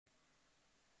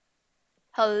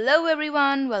Hello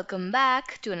everyone, welcome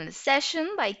back to another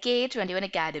session by K21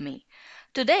 Academy.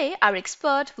 Today, our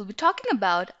expert will be talking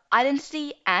about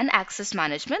Identity and Access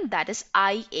Management, that is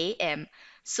IAM.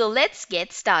 So let's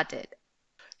get started.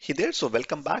 Hey there, so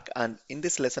welcome back. And in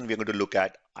this lesson, we're going to look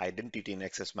at Identity and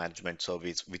Access Management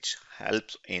Service, which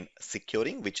helps in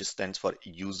securing, which stands for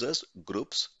users,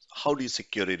 groups. How do you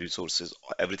secure your resources?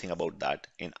 Everything about that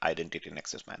in Identity and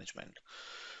Access Management.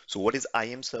 So, what is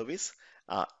IAM Service?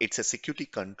 It's a security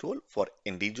control for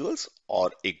individuals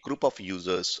or a group of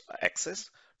users access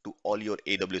to all your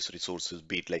AWS resources,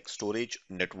 be it like storage,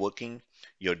 networking,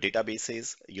 your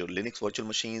databases, your Linux virtual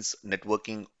machines,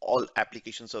 networking, all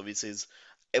application services,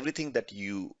 everything that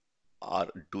you are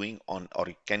doing on or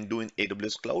you can do in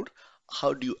AWS cloud.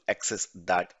 How do you access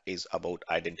that is about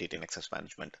identity and access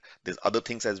management. There's other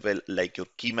things as well like your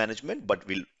key management, but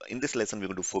we'll in this lesson we're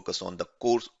going to focus on the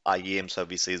core IAM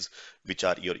services, which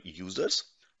are your users,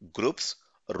 groups,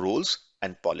 roles,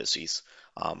 and policies.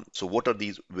 So what are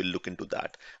these? We'll look into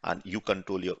that. And you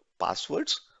control your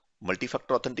passwords.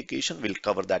 Multi-factor authentication, we'll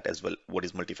cover that as well. What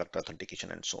is multi-factor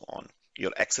authentication and so on.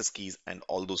 Your access keys and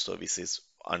all those services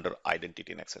under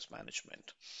identity and access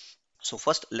management. So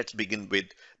first, let's begin with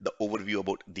the overview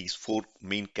about these four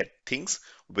main things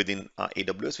within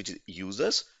AWS, which is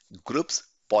users, groups,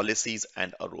 policies,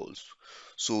 and roles.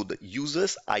 So the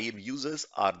users, IAM users,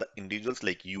 are the individuals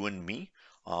like you and me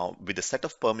with a set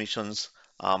of permissions,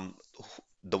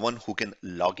 the one who can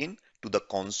log in to the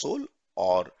console,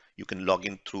 or you can log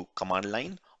in through command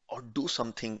line or do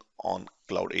something on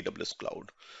cloud, AWS cloud.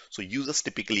 So users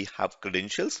typically have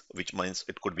credentials, which means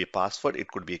it could be a password, it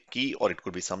could be a key, or it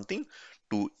could be something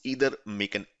to either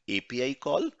make an API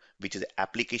call, which is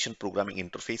application programming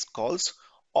interface calls,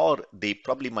 or they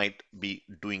probably might be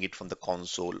doing it from the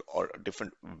console or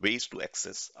different ways to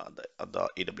access the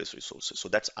AWS resources. So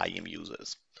that's IAM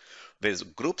users. Whereas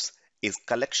groups is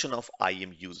collection of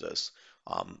IAM users,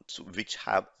 which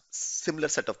have similar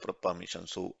set of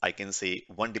permissions. So I can say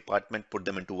one department, put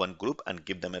them into one group and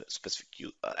give them a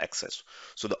specific access.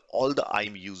 So all the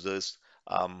IAM users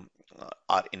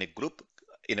are in a group,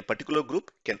 in a particular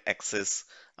group can access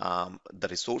the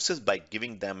resources by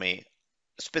giving them a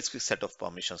specific set of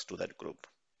permissions to that group.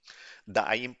 The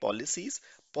IAM policies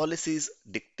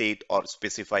dictate or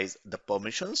specifies the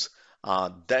permissions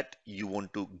that you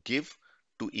want to give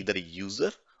to either a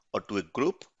user or to a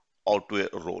group or to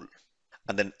a role.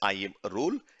 And then IAM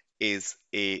role is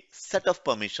a set of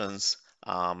permissions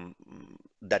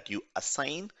that you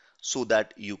assign so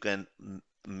that you can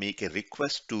make a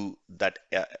request to that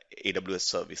AWS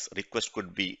service. Request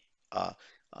could be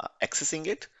accessing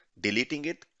it, deleting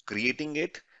it, creating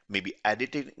it, maybe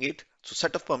editing it. So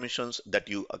set of permissions that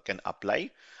you can apply,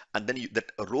 and then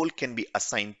that role can be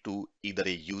assigned to either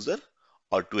a user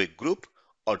or to a group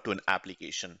or to an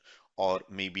application or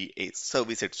maybe a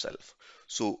service itself.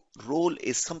 So role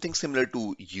is something similar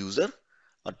to user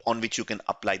on which you can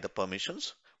apply the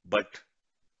permissions, but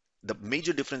the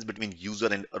major difference between user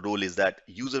and a role is that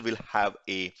user will have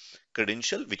a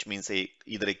credential, which means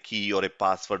either a key or a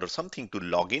password or something to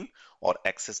log in or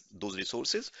access those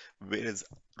resources, whereas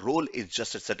role is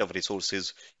just a set of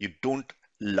resources. You don't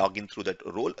log in through that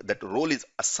role. That role is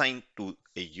assigned to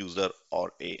a user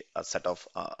or a set of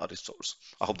a resource.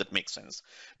 I hope that makes sense.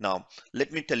 Now,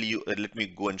 let me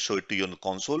go and show it to you on the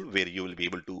console where you will be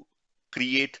able to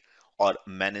create or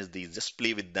manage these. Just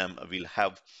play with them. We'll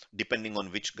have, depending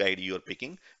on which guide you're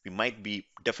picking, we might be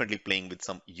definitely playing with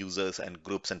some users and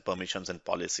groups and permissions and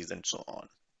policies and so on.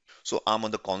 So I'm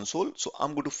on the console. So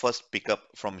I'm going to first pick up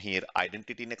from here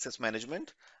identity and access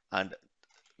management, and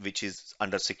which is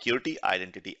under security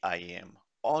identity IAM.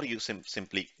 Or you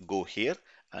simply go here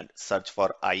and search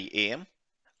for IAM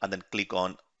and then click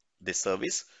on this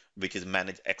service, which is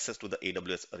manage access to the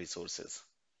AWS resources.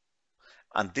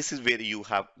 And this is where you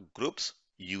have groups,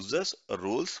 users,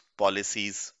 roles,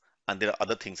 policies, and there are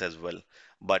other things as well.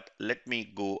 But let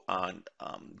me go and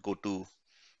go to,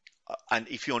 and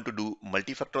if you want to do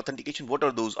multi-factor authentication, what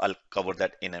are those? I'll cover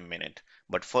that in a minute.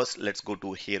 But first, let's go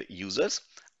to here, users.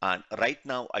 And right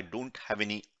now, I don't have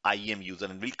any IAM user,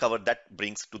 and we'll cover that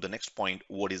brings to the next point,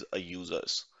 what is a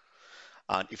users?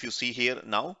 And if you see here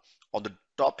now, on the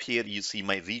top here, you see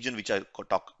my region, which I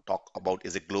talk about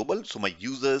is a global. So my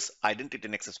users identity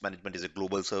and access management is a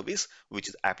global service, which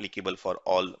is applicable for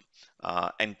all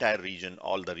entire region,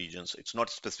 all the regions. It's not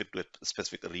specific to a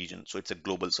specific region. So it's a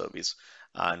global service,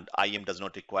 and IAM does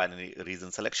not require any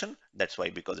region selection. That's why,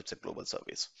 because it's a global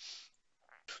service.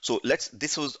 So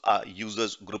this was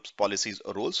users, groups, policies,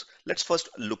 roles. Let's first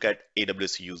look at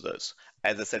AWS users.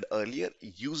 As I said earlier,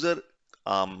 user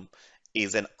um,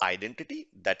 is an identity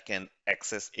that can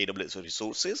access AWS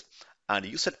resources, and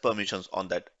you set permissions on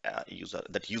that user.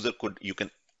 That user could you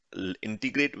can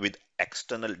integrate with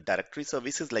external directory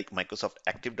services like Microsoft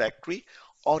Active Directory,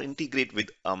 or integrate with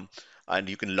and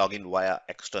you can log in via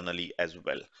externally as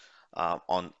well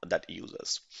on that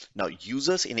users. Now,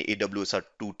 users in AWS are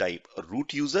two type: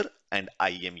 root user and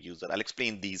IAM user. I'll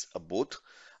explain these both.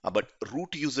 But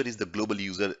root user is the global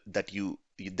user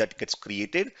that gets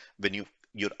created when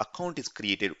your account is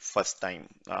created first time.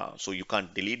 So you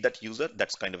can't delete that user.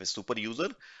 That's kind of a super user.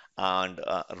 And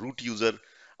root user,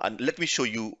 and let me show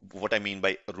you what I mean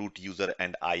by root user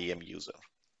and IAM user.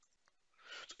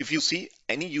 So if you see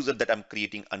any user that I'm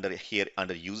creating under here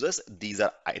under users, these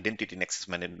are identity and access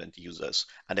management users.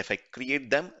 And if I create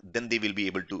them, then they will be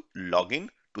able to log in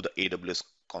to the AWS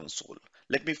console.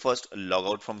 Let me first log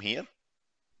out from here.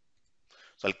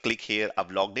 So I'll click here, I've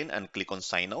logged in, and click on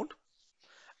sign out.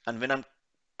 And when I'm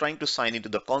trying to sign into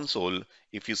the console,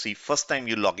 if you see first time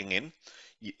you're logging in,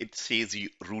 it says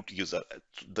root user.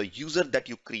 The user that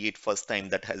you create first time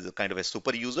that has a kind of a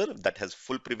super user that has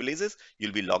full privileges,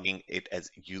 you'll be logging it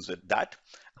as user that.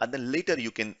 And then later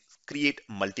you can create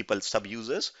multiple sub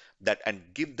users that and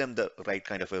give them the right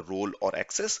kind of a role or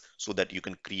access so that you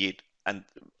can create. And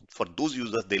for those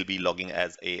users, they'll be logging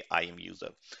as a IAM user,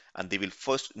 and they will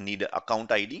first need an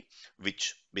account ID,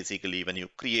 which basically when you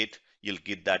create, you'll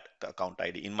get that account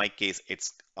ID. In my case,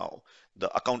 it's the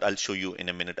account I'll show you in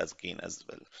a minute as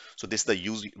well. So this is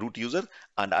the root user,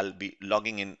 and I'll be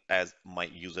logging in as my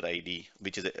user ID,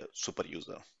 which is a super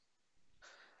user.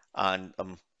 And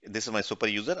this is my super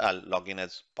user. I'll log in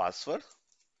as password,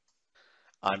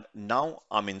 and now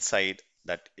I'm inside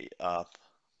that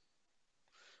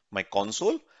my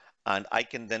console, and I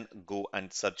can then go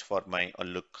and search for my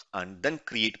look and then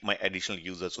create my additional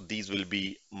users. So these will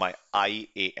be my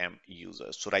IAM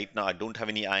users. So right now I don't have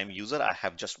any IAM user. I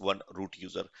have just one root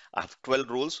user. I have 12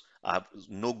 roles. I have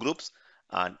no groups,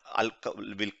 and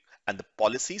will and the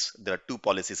policies. There are two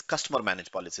policies: customer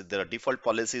managed policies. There are default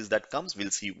policies that comes.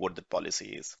 We'll see what the policy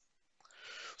is.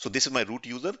 So this is my root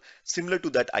user. Similar to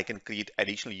that, I can create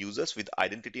additional users with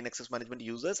identity and access management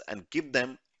users and give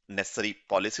them necessary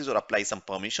policies or apply some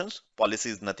permissions. Policy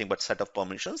is nothing but set of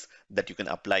permissions that you can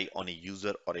apply on a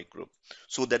user or a group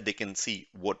so that they can see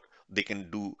what they can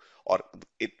do, or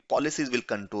policies will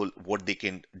control what they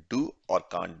can do or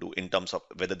can't do in terms of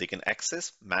whether they can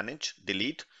access, manage,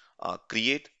 delete,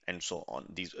 create, and so on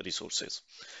these resources.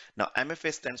 Now,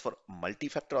 MFA stands for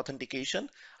multi-factor authentication.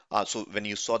 So when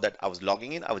you saw that I was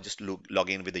logging in, I was just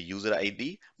logging in with the user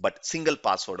ID, but single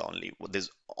password only. This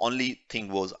only thing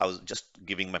was I was just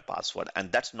giving my password,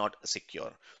 and that's not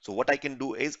secure. So what I can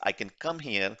do is I can come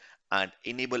here and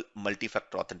enable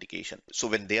multi-factor authentication. So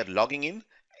when they are logging in,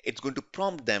 it's going to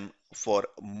prompt them for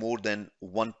more than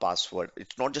one password.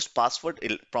 It's not just password,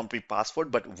 it'll prompt me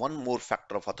password, but one more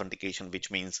factor of authentication,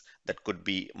 which means that could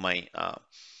be my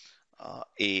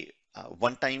a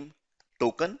one-time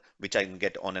token, which I can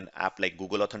get on an app like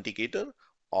Google Authenticator,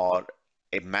 or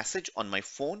a message on my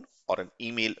phone, or an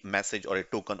email message, or a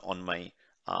token on my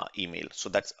email. So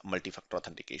that's multi-factor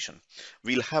authentication.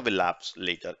 We'll have a labs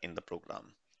later in the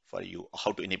program for you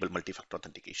how to enable multi-factor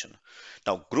authentication.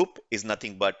 Now, group is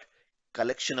nothing but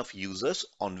collection of users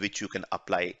on which you can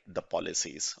apply the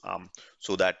policies.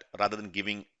 So that rather than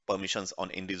giving permissions on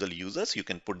individual users, you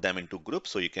can put them into groups,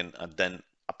 so you can then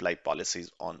apply policies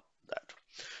on that.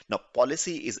 Now,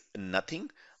 policy is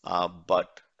nothing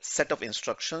but set of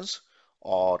instructions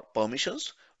or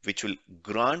permissions which will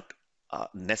grant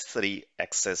necessary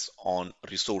access on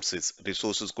resources.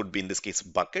 Resources could be, in this case,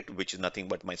 bucket, which is nothing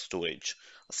but my storage,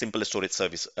 a simple storage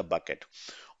service, a bucket.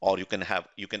 Or you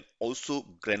can also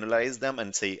granularize them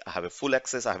and say, I have a full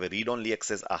access, I have a read-only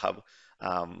access, I have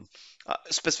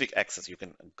specific access you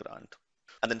can grant.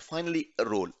 And then finally, a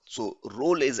role. So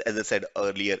role is, as I said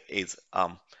earlier, is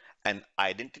an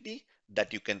identity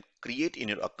that you can create in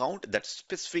your account that's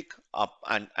specific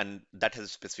and that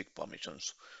has specific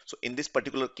permissions. So in this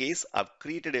particular case, I've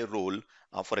created a role.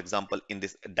 For example, in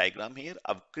this diagram here,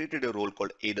 I've created a role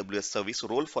called AWS service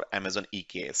role for Amazon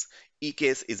EKS.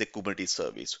 EKS is a Kubernetes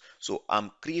service. So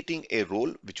I'm creating a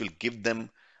role which will give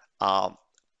them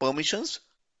permissions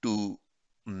to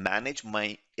manage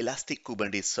my Elastic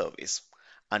Kubernetes service.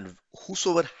 And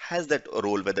whosoever has that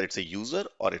role, whether it's a user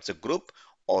or it's a group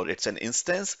or it's an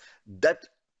instance, that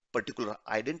particular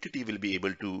identity will be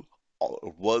able to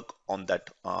work on that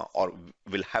or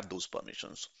will have those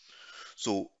permissions.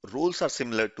 So roles are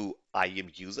similar to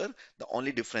IAM user. The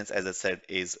only difference, as I said,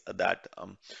 is that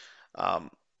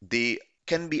they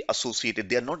can be associated.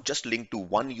 They are not just linked to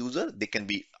one user, they can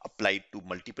be applied to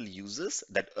multiple users,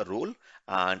 that a role,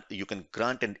 and you can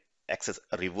grant and access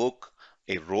revoke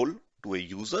a role to a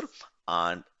user,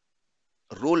 and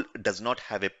role does not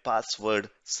have a password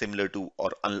similar to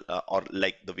or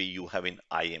like the way you have in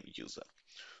IAM user.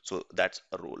 So that's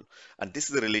a role. And this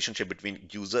is the relationship between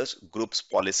users, groups,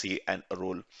 policy, and a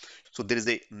role. So there is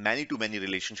a many-to-many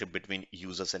relationship between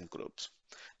users and groups.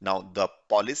 Now, the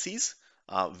policies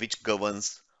which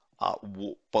governs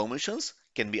permissions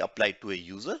can be applied to a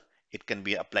user, it can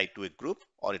be applied to a group,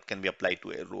 or it can be applied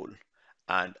to a role.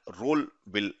 And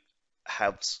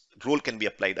have role can be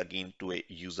applied again to a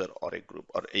user or a group,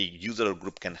 or a user or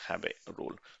group can have a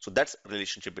role. So that's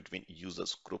relationship between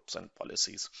users, groups, and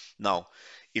policies. Now,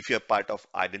 if you're part of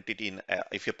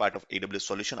if you're part of AWS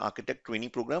Solution Architect training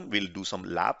program, we'll do some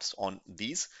labs on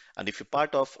these. And if you're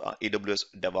part of AWS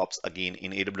DevOps, again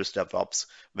in AWS DevOps,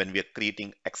 when we are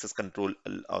creating access control,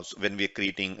 when we are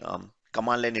creating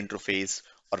command line interface,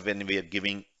 or when we are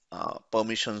giving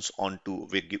permissions onto,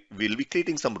 we'll be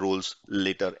creating some roles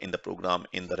later in the program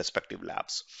in the respective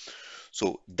labs.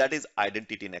 So that is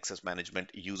identity and access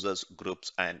management, users,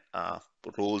 groups, and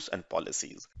roles and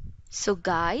policies. So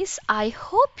guys, I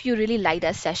hope you really liked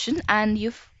our session and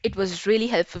it was really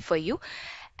helpful for you.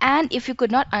 And if you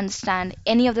could not understand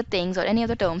any of the things or any of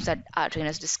the terms that our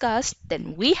trainers discussed,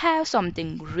 then we have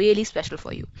something really special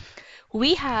for you.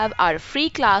 We have our free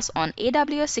class on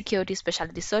AWS Security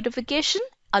Specialty Certification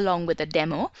along with a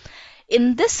demo.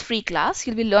 In this free class,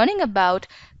 you'll be learning about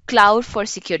cloud for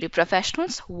security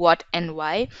professionals, what and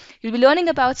why. You'll be learning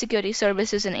about security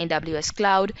services in AWS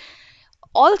Cloud.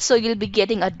 Also, you'll be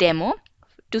getting a demo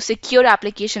to secure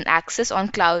application access on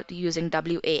cloud using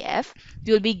WAF.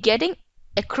 You'll be getting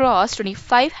across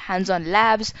 25 hands-on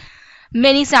labs,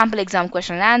 many sample exam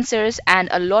question and answers, and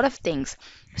a lot of things.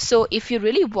 So if you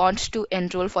really want to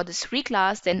enroll for this free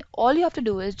class, then all you have to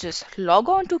do is just log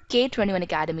on to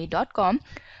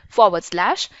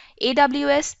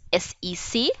k21academy.com/AWS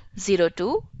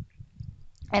SEC02.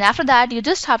 And after that, you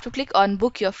just have to click on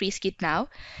book your free skit now.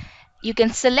 You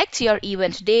can select your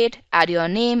event date, add your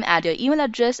name, add your email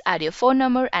address, add your phone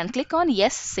number, and click on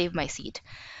yes, save my seat.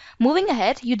 Moving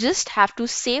ahead, you just have to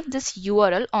save this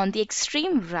URL on the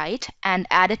extreme right and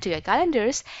add it to your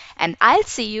calendars, and I'll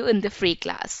see you in the free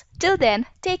class. Till then,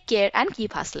 take care and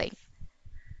keep hustling.